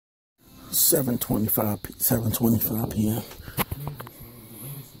7:25 p.m.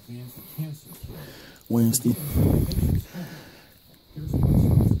 Wednesday,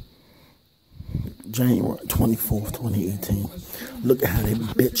 January 24th, 2018. Look at how that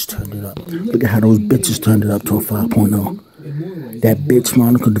bitch turned it up. Look at how those bitches turned it up to a 5.0. That bitch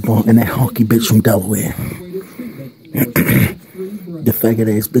Monica Devon and that honky bitch from Delaware. The faggot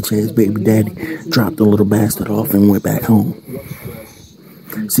ass bitch ass baby daddy dropped the little bastard off and went back home.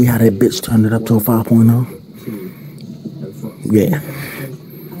 See how that bitch turned it up to a 5.0? Yeah.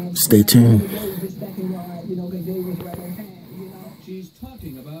 Stay tuned. She's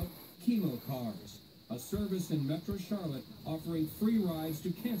talking about chemo cars, a service in Metro Charlotte offering free rides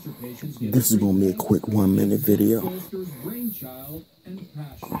to cancer patients. This is going to be a quick 1-minute video. Brainchild and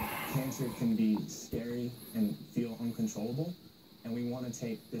passion. Cancer can be scary and feel uncontrollable, and we want to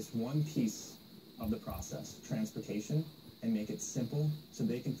take this one piece of the process, transportation, and make it simple so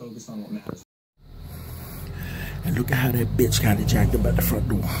they can focus on what matters. And look at how that bitch got it jacked up at the front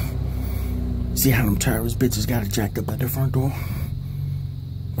door. See how them terrorist bitches got it jacked up at the front door?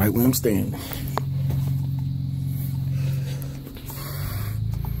 Right where I'm standing.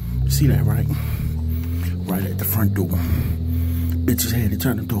 See that, right? Right at the front door. Bitches had to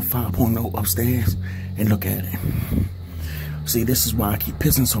turn into a 5.0 upstairs, and look at it. See, this is why I keep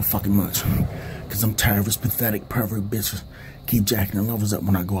pissing so fucking much. Because I'm tired of this pathetic pervert bitches keep jacking the lovers up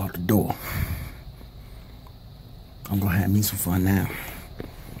when I go out the door. I'm gonna have me some fun now.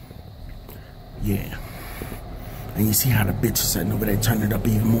 Yeah. And you see how the bitch is sitting over there turning it up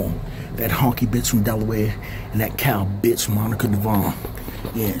even more. That honky bitch from Delaware and that cow bitch Monica Devon.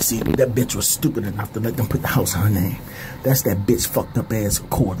 Yeah, see, that bitch was stupid enough to let them put the house on her name. That's that bitch fucked up ass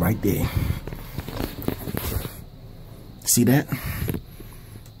Accord right there. See that?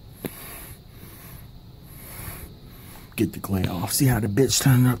 Get the glare off. See how the bitch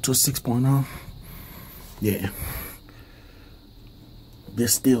turned up to a 6.0? Yeah.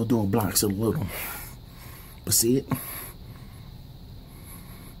 This still door blocks a little. But see it?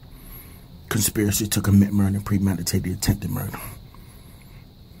 Conspiracy to commit murder, premeditated attempted murder.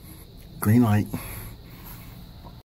 Green light.